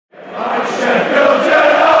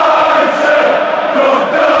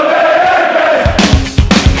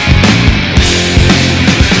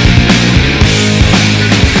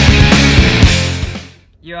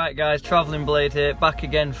guys, TravellingBlade here, back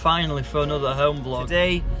again finally for another home vlog.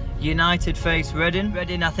 Today, United face Reading.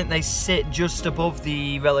 Reading, I think they sit just above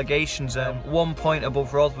the relegation zone, 1 point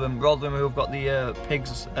above Rotherham. Rotherham, who have got the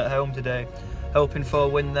Pigs at home today, hoping for a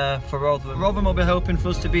win there for Rotherham. Rotherham will be hoping for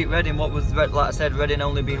us to beat Reading, what was, like I said, Reading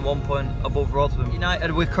only being 1 point above Rotherham.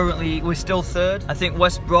 United, we're still third. I think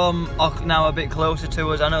West Brom are now a bit closer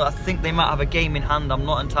to us. I think they might have a game in hand, I'm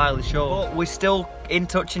not entirely sure. But we're still in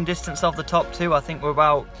touching distance of the top two. I think we're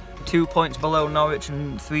about 2 points below Norwich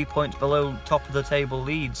and 3 points below top of the table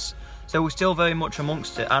Leeds. So we're still very much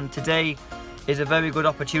amongst it, and today is a very good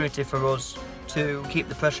opportunity for us to keep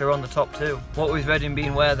the pressure on the top two. What with Reading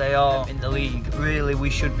being where they are in the league, really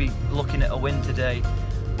we should be looking at a win today.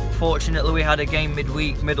 Fortunately, we had a game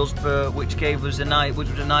midweek, Middlesbrough, which gave us a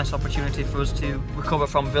nice opportunity for us to recover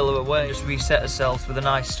from Villa away, just reset ourselves with a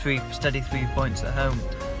nice steady 3 points at home.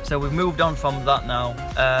 So we've moved on from that now,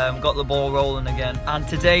 got the ball rolling again, and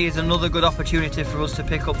today is another good opportunity for us to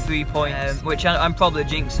pick up 3 points, which I'm probably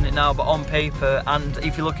jinxing it now, but on paper, and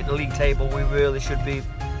if you look at the league table, we really should be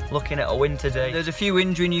looking at a win today. There's a few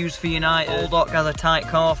injury news for United. Baldock has a tight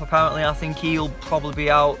calf apparently. I think he'll probably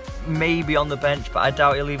be out, maybe on the bench, but I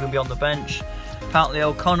doubt he'll even be on the bench. Apparently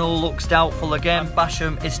O'Connell looks doubtful again.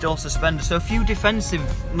 Basham is still suspended, so a few defensive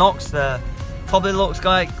knocks there. Probably looks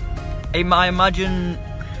like, I imagine,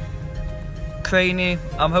 Craney.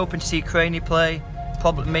 I'm hoping to see Craney play,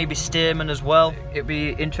 probably maybe Stearman as well. It'd be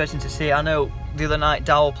interesting to see. I know the other night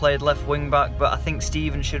Dowell played left wing back, but I think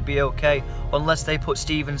Stevens should be okay, unless they put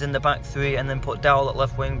Stevens in the back three and then put Dowell at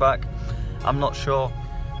left wing back. I'm not sure,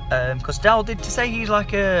 because Dowell did, to say he's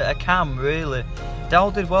like a cam really,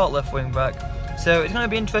 Dowell did well at left wing back. So it's going to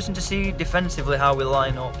be interesting to see defensively how we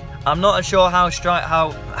line up. I'm not sure how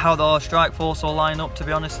the strike force will line up, to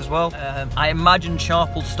be honest, as well. I imagine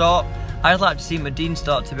Sharp will start. I'd like to see Medine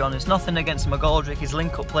start, to be honest. Nothing against McGoldrick, his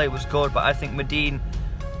link-up play was good, but I think Medine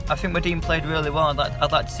played really well.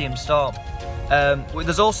 I'd like to see him start.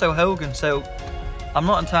 There's also Hogan, so I'm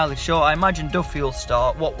not entirely sure. I imagine Duffy will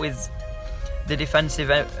start, what with the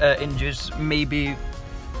defensive injuries, maybe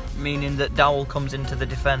meaning that Dowell comes into the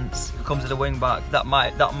defence, comes as a wing-back. That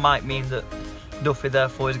might mean that Duffy,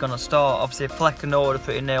 therefore, is going to start. Obviously, Fleck and Noah are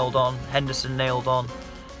pretty nailed on, Henderson nailed on,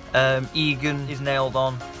 Egan is nailed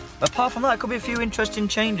on. Apart from that, it could be a few interesting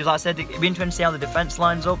changes. Like I said, it'd be interesting to see how the defence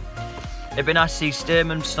lines up. It'd be nice to see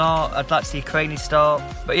Stearman start. I'd like to see Craney start.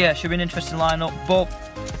 But yeah, it should be an interesting lineup. But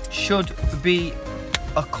should be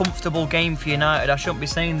a comfortable game for United. I shouldn't be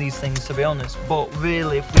saying these things, to be honest. But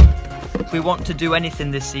really, if we want to do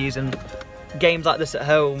anything this season, games like this at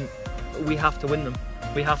home, we have to win them.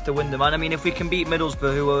 We have to win them. And I mean, if we can beat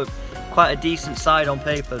Middlesbrough, who are quite a decent side on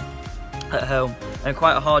paper at home, and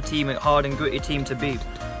quite a hard and gritty team to beat,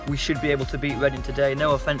 we should be able to beat Reading today.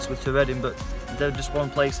 No offence to Reading, but they're just one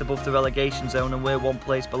place above the relegation zone and we're one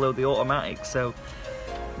place below the automatic. So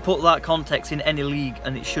put that context in any league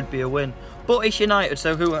and it should be a win. But it's United,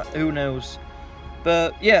 so who knows?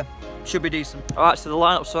 But yeah, should be decent. Alright, so the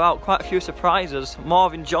lineups are out. Quite a few surprises.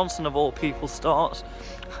 Marvin Johnson, of all people, starts.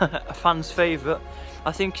 A fan's favourite.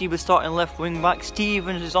 I think he was starting left wing back.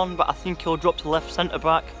 Stevens is on, but I think he'll drop to left centre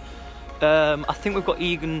back. I think we've got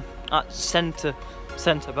Egan at centre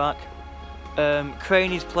back.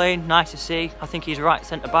 Craney's playing, nice to see. I think he's right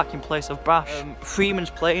centre back in place of Bash. Freeman's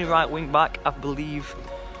playing right wing back, I believe.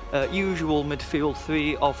 Usual midfield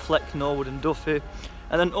three of Fleck, Norwood and Duffy.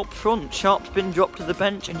 And then up front, Sharp's been dropped to the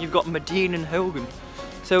bench and you've got Medine and Hogan.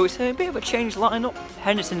 So it's a bit of a changed lineup.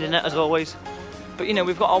 Henderson in net as always. But you know,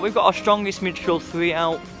 we've got our strongest midfield three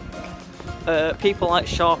out. People like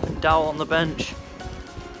Sharp and Dowell on the bench.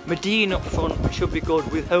 Medine up front, which should be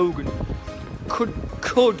good, with Hogan.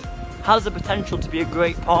 Has the potential to be a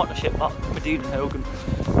great partnership, that Medine and Hogan.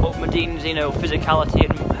 But Medine's, you know, physicality,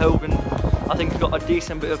 and Hogan, I think, has got a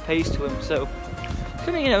decent bit of pace to him. So it's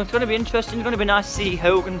going to be interesting. It's going to be nice to see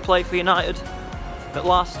Hogan play for United at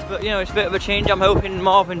last. But you know, it's a bit of a change. I'm hoping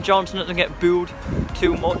Marvin Johnson doesn't get booed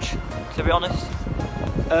too much, to be honest.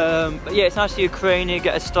 But yeah, it's nice to see Craney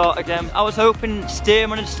get a start again. I was hoping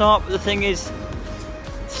Stearman would start, but the thing is,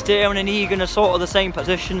 Stearman and Egan are sort of the same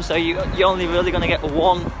position, so you're only really going to get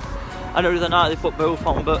one. I know the other night they put both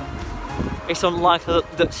on, but it's unlikely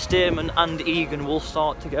that Stearman and Egan will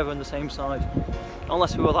start together on the same side,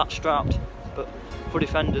 unless we were that strapped. But for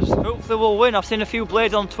defenders, hopefully we'll win. I've seen a few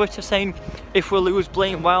blades on Twitter saying if we lose,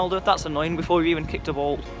 blame Wilder. That's annoying before we even kicked a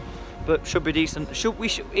ball, but should be decent.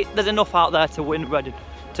 There's enough out there to win Reading,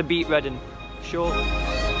 to beat Reading, sure.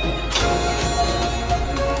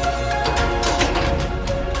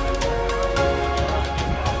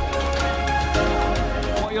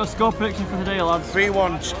 Your score prediction for today, lads?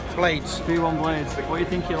 3-1 Blades. 3-1 Blades. What are you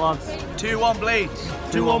thinking, lads? 2-1 Blades.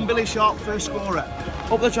 2-1 Billy Sharp, first scorer.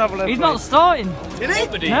 Up the Traveller. He's not starting. Did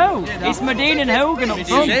he? No, it's Medine and Hogan up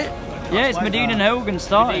front. Is it? Yeah, it's Medine and Hogan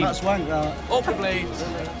starting. That's wank, that. Up the Blades.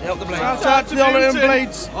 Up the Blades. Shout out to the Hollerton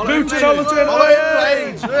Blades. Booted Hollerton.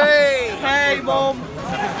 Blades. Hey, Mum.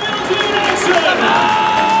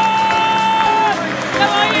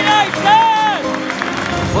 Come on, United!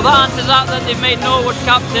 Well, that answers out that they've made Norwood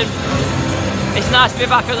captain. It's nice to be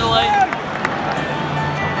back at the lane.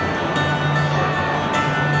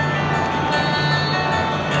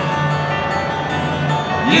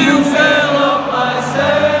 You fill up my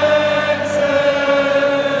senses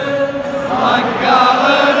like a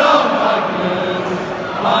gallon of magnets,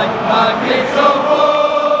 like packets of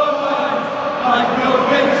wood, like a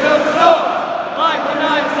pinch of salt, like a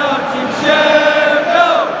night out in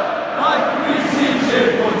Sheffield, like greasy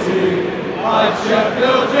chipmunky, like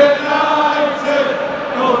Sheffield United.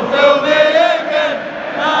 Come fill me again,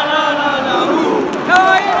 na na na na. Go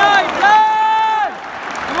United!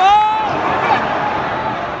 Come on!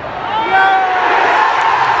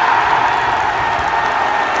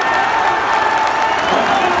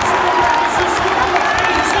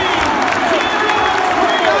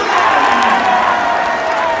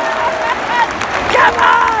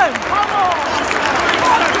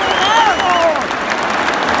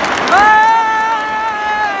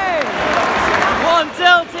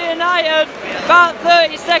 About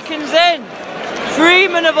 30 seconds in,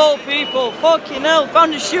 Freeman of all people, fucking hell,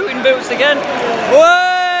 found his shooting boots again.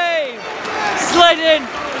 Way! Slid in,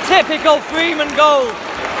 typical Freeman goal.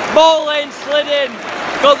 Ball lane slid in,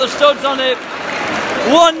 got the studs on it.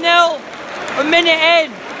 1-0, a minute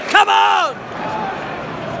in, come on!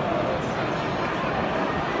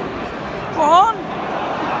 Come on!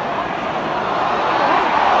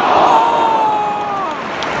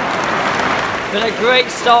 Been a great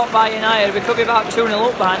start by United. We could be about 2-0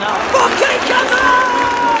 up by now. Fucking come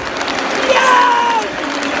on! Yes!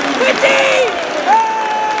 Redeem!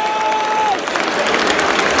 Yes!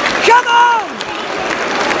 Come on!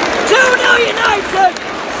 2-0 United!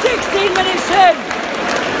 16 minutes in.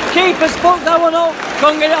 Keeper's fucked that one up.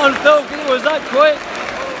 Couldn't get it on film because it was that quick.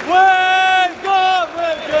 We've got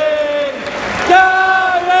Redeem!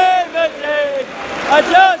 Gary Redeem! I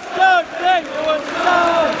just don't think it was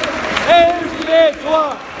done. Here's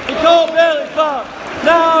Smith-Watt, he can't really fuck.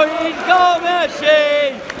 Now he's got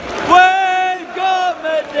machine. We've got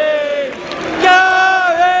Medine.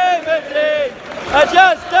 Gary Medine. I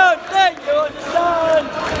just don't think you understand.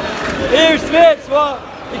 Here's Smith-Watt,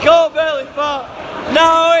 he can't really fuck.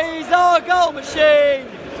 Now he's our goal machine.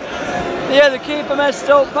 Yeah, the keeper messed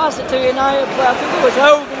up, passed it to United, but I think it was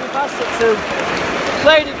Hogan who passed it to.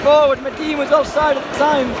 Played it forward, Medine was offside at the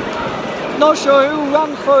time. Not sure who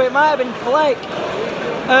ran for it, might have been Fleck.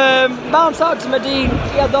 Bounce out to Medine,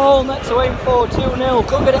 he had the whole net to aim for, 2-0.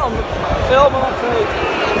 Couldn't get it on the film, I'm afraid.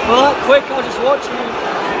 Well, that quick, I was just watching it.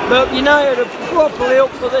 But United are properly up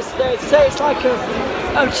for this day. It's like a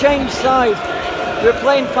changed side. We're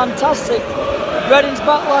playing fantastic. Reading's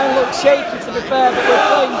back line looked shaky to be fair, but we're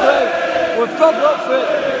playing great. We're proper up for it.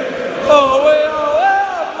 Oh, we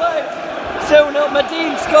are Blades! 2-0,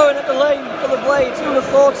 Medine scoring at the lane for the Blades, who would have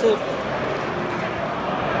thought it?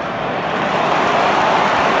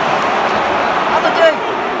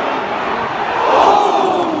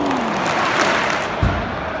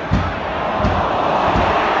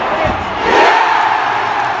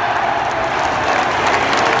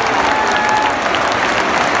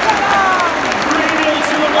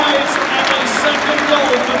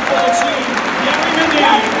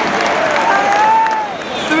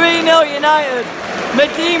 3-0 United.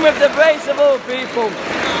 Medine with the brace of all people.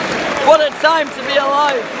 What a time to be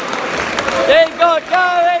alive. They've got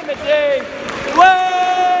Gary Medine.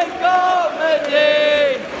 We've got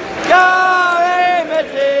Medine. Gary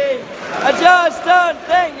Medine. I just don't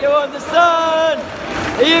think you understand.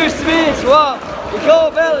 It used to be it's what? You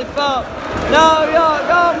call belly fat. Now you've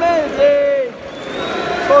got Medine.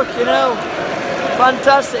 Fucking hell.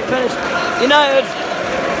 Fantastic finish. United,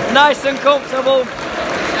 nice and comfortable.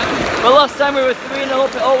 But last time we were 3-0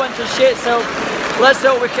 up, it all went to shit, so let's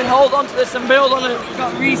hope we can hold on to this and build on it. We've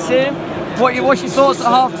got Reece here. What's your thoughts at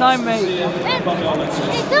half time, mate?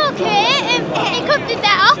 It's okay, it could be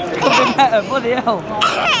better. Could be better, bloody hell.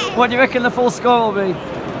 What do you reckon the full score will be?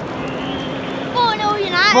 4-0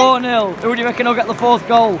 United. 4-0. Who do you reckon will get the fourth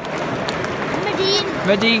goal? Medine.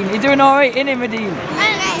 Medine. You're doing alright, innit, Medine?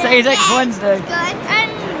 Say his ex-Wednesday. Good. And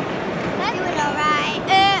doing alright.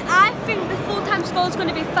 I think the full-time score is going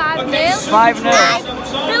to be 5-0.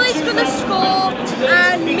 5-0. Billy's going to score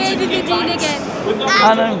and maybe Medine again.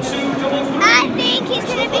 I know. I think it's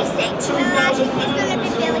going to be 6-0. I think it's going to be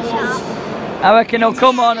Billy Sharp. I reckon he'll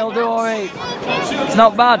come on, he'll do alright. It's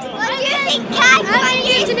not bad. What do you think, Kai?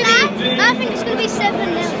 I think it's going to be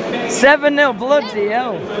 7-0. 7-0, bloody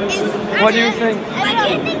hell. What do you think? What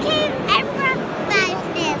do you think? Everyone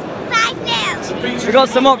 5-0. 5-0. We've got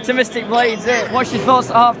some optimistic blades here. What's your thoughts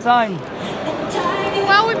at half time?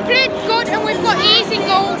 Well, we played good and we've got easy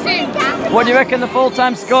goals in. What do you reckon the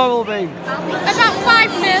full-time score will be? About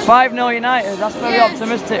 5-0. 5-0 United, that's very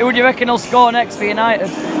optimistic. Who do you reckon will score next for United?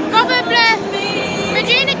 Probably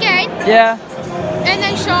Medina again. Yeah. And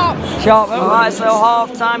then Sharp. Sharp. Alright, so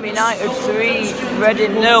half-time United 3,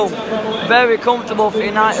 Reading 0. Very comfortable for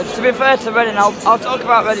United. To be fair to Reading, I'll talk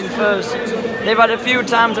about Reading first. They've had a few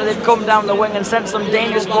times where they've come down the wing and sent some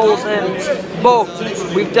dangerous balls in, but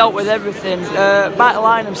we've dealt with everything. Back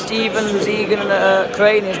line of Stevens, Egan and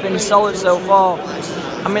Crane has been solid so far.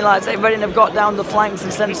 I mean, like I say, Reading have got down the flanks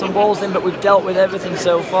and sent some balls in, but we've dealt with everything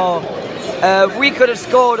so far. We could have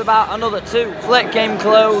scored about another 2. Fleck came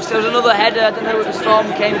close, there was another header, I don't know who it was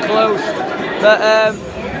from, came close. But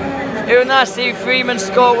it was nice to see Freeman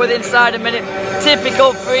score with inside a minute.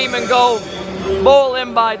 Typical Freeman goal. Ball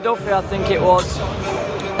in by Duffy, I think it was.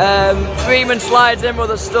 Freeman slides in with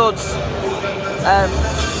the studs.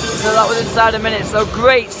 So that was inside a minute, so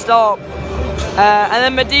great start. And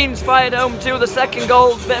then Medina's fired home too, the second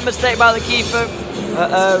goal, bit of mistake by the keeper.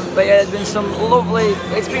 But yeah, there's been some lovely,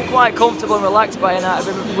 it's been quite comfortable and relaxed by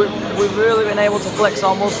United. We've really been able to flex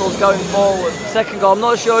our muscles going forward. Second goal, I'm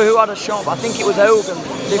not sure who had a shot, but I think it was Hogan.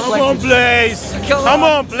 Come on, Blaze! Come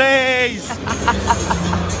on, Blaze!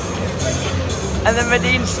 And then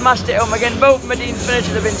Medine smashed it home again. Both Medine's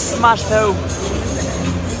finishes have been smashed home.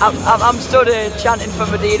 I'm stood here chanting for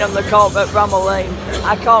Medine on the court at Bramall Lane.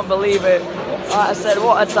 I can't believe it. Like I said,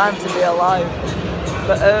 what a time to be alive.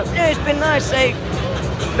 But yeah, it's been nice, eh?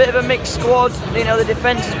 Bit of a mixed squad. You know, the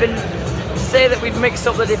defence has been, to say that we've mixed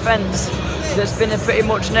up the defence, that's been pretty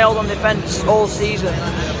much nailed on defence all season.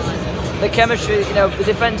 The chemistry, you know, the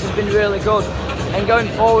defence has been really good. And going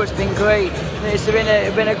forward, it's been great. It's been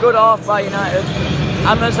a good half by United.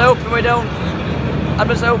 I'm just hoping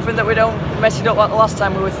that we don't mess it up like the last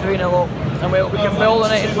time we were 3-0 up, and we can hold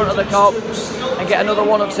it in front of the Cop and get another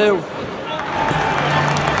 1 or 2.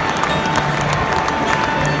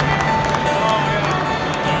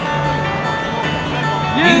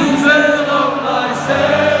 You fill up my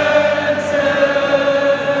senses,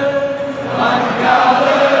 I'm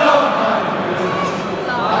gathered on my roof,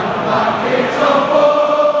 like packets of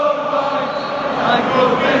wood, like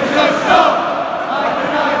broken just up, like the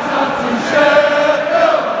night out in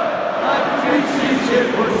Sheffield, like drinks in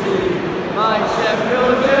Chipwood, my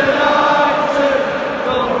Sheffield United,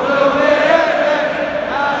 go through it,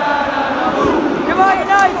 na na na na. Come on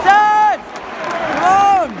United! Come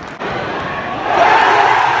on!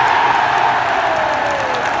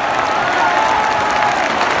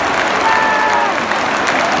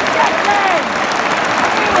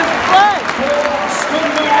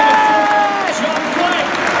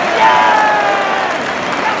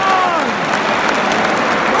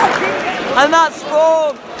 And that's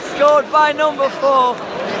 4, scored by number 4,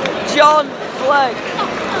 John Fleck.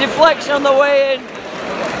 Deflection on the way in,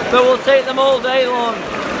 but we'll take them all day long.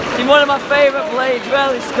 He's one of my favourite blades,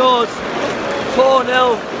 rarely scores.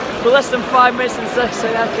 4-0, with less than 5 minutes in the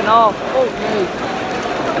second half. Fuck me.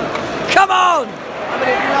 Come on!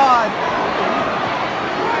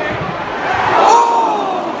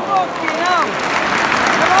 Oh, fucking hell!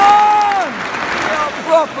 Come on! We are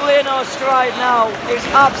properly in our stride now. It's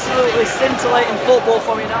absolutely scintillating football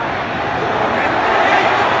from United.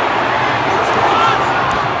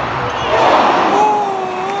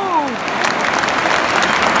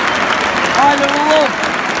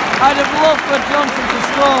 I'd have loved for Johnson to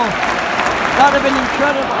score. That'd have been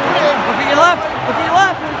incredible. Look at your left, look at your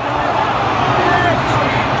left.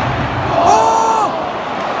 Oh!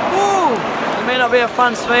 Oh! It may not be a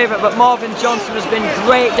fan's favourite, but Marvin Johnson has been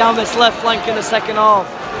great down this left flank in the second half.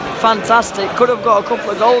 Fantastic. Could have got a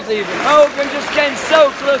couple of goals even. Hogan just came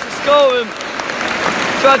so close to scoring.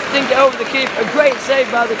 Tried to think it over the keeper. A great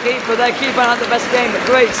save by the keeper. Their keeper had the best game, but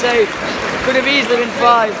great save. Could have easily been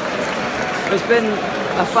 5. It's been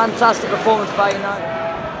a fantastic performance by United.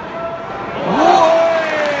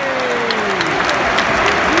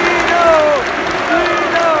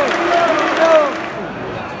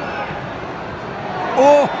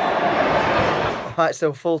 Right,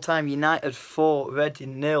 so full-time United 4,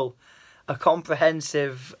 Reading 0. A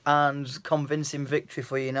comprehensive and convincing victory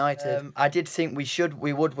for United. I did think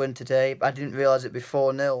we would win today, but I didn't realise it'd be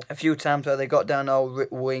 4-0. A few times where they got down our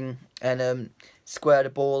wing and squared a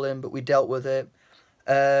ball in, but we dealt with it.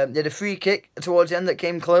 They had a free kick towards the end that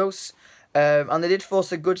came close. And they did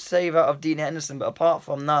force a good save out of Dean Henderson, but apart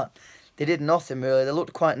from that, they did nothing really. They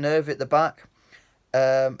looked quite nervy at the back,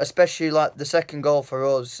 especially like the second goal for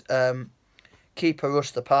us. Keeper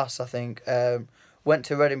rushed the pass, I think. Went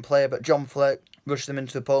to Reading player, but John Fleck rushed them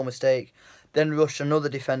into a poor mistake. Then rushed another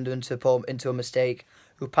defender into a mistake,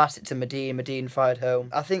 who passed it to Medine. Medine fired home.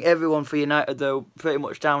 I think everyone for United, though, pretty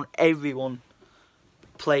much down, everyone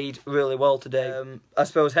played really well today. I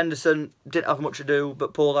suppose Henderson didn't have much to do,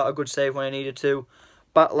 but pulled out a good save when he needed to.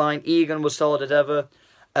 Backline, Egan was solid as ever.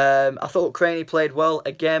 I thought Craney played well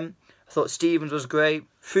again. I thought Stevens was great.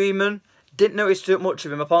 Freeman, didn't notice too much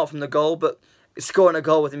of him apart from the goal, but scoring a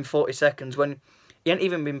goal within 40 seconds when he hadn't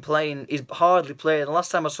even been playing. He's hardly played. The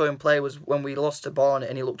last time I saw him play was when we lost to Barnet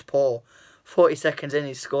and he looked poor. 40 seconds in,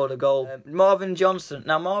 he scored a goal. Marvin Johnson.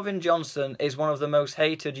 Now, Marvin Johnson is one of the most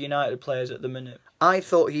hated United players at the minute. I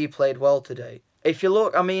thought he played well today. If you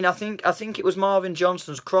look, I mean, I think it was Marvin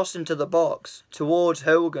Johnson's cross into the box towards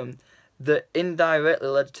Hogan that indirectly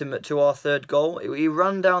led to our third goal. He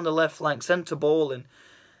ran down the left flank, sent the ball in.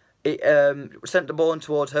 It sent the ball in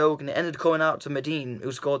towards Hogan. It ended coming out to Medine,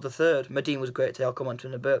 who scored the third. Medine was great today. I'll come on to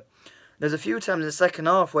in a bit. There's a few times in the second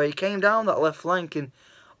half where he came down that left flank and,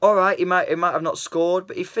 all right, he might have not scored,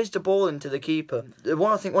 but he fizzed the ball into the keeper.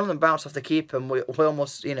 I think one of them bounced off the keeper, and we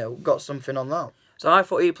almost, got something on that. So I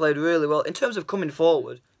thought he played really well in terms of coming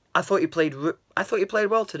forward. I thought he played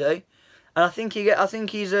well today, and I think he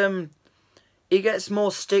gets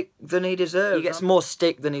more stick than he deserves. He gets more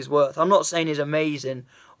stick than he's worth. I'm not saying he's amazing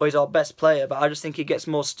or he's our best player, but I just think he gets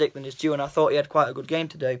more stick than he's due, and I thought he had quite a good game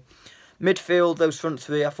today. Midfield, those front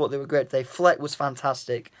three, I thought they were great today. Fleck was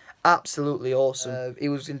fantastic. Absolutely awesome. He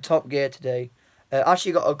was in top gear today.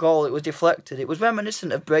 Actually got a goal. It was deflected. It was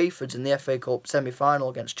reminiscent of Brayford's in the FA Cup semi-final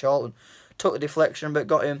against Charlton. Took the deflection, but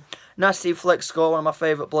got him. Nice to see Fleck score, one of my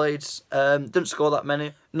favourite Blades. Didn't score that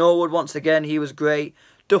many. Norwood, once again, he was great.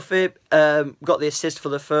 Duffy got the assist for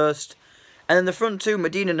the first. And then the front two,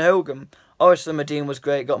 Medine and Hogan. Obviously, Medine was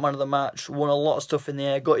great. Got man of the match. Won a lot of stuff in the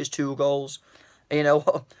air. Got his 2 goals. And,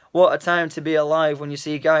 what a time to be alive when you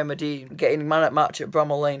see Guy Medine getting man at match at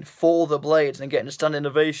Bramall Lane for the Blades and getting a standing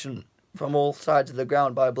ovation from all sides of the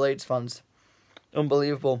ground by Blades fans.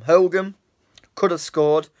 Unbelievable. Hogan could have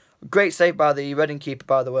scored. Great save by the Reading keeper,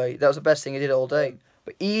 by the way. That was the best thing he did all day.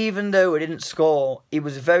 But even though he didn't score, he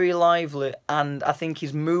was very lively, and I think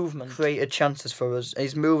his movement created chances for us.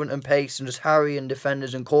 His movement and pace and just harrying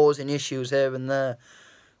defenders and causing issues here and there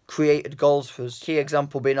created goals for us. Key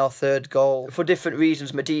example being our third goal. For different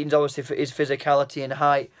reasons, Medine's obviously for his physicality and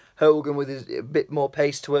height, Hogan with his a bit more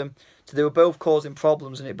pace to him. So they were both causing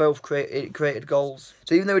problems, and it created goals.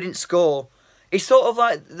 So even though he didn't score, it's sort of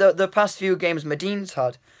like the past few games Medine's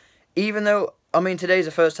had. Even though, I mean, today's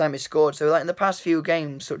the first time he scored, so like in the past few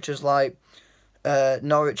games, such as like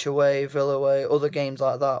Norwich away, Villa away, other games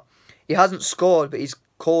like that, he hasn't scored, but he's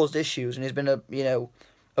caused issues, and he's been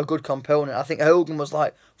a good component. I think Hogan was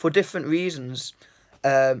like, for different reasons,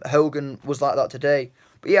 Hogan was like that today.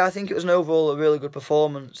 But yeah, I think it was an overall a really good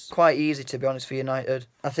performance. Quite easy, to be honest, for United.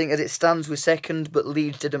 I think as it stands, we're second, but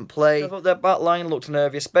Leeds didn't play. I thought their back line looked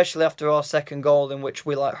nervy, especially after our second goal, in which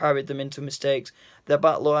we harried them into mistakes. Their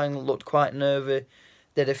back line looked quite nervy.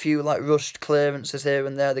 They had a few rushed clearances here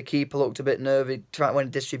and there. The keeper looked a bit nervy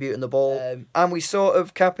when distributing the ball. And we sort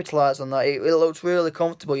of capitalised on that. It looked really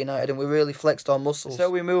comfortable, United, and we really flexed our muscles.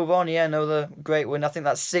 So we move on, yeah, another great win. I think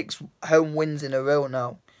that's 6 home wins in a row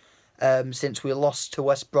now. Since we lost to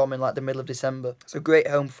West Brom in the middle of December. So great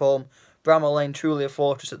home form. Bramall Lane truly a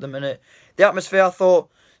fortress at the minute. The atmosphere, I thought,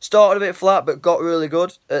 started a bit flat but got really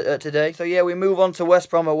good today. So yeah, we move on to West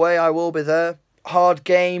Brom away. I will be there. Hard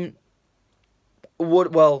game.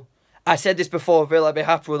 Well, I said this before, Villa, I'd be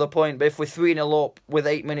happy with a point, but if we're 3-0 up with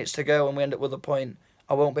 8 minutes to go and we end up with a point,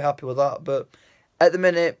 I won't be happy with that. But at the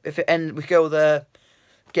minute, if we go there,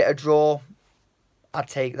 get a draw, I'd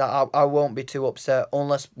take that. I won't be too upset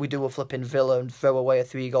unless we do a flipping Villa and throw away a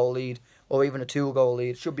 3-goal lead or even a 2-goal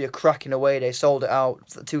lead. Should be a cracking away day. Sold it out.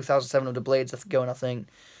 2,700 blades going, I think.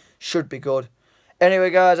 Should be good.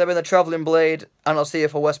 Anyway, guys, I've been the Travelling Blade, and I'll see you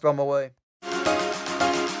for West Brom away.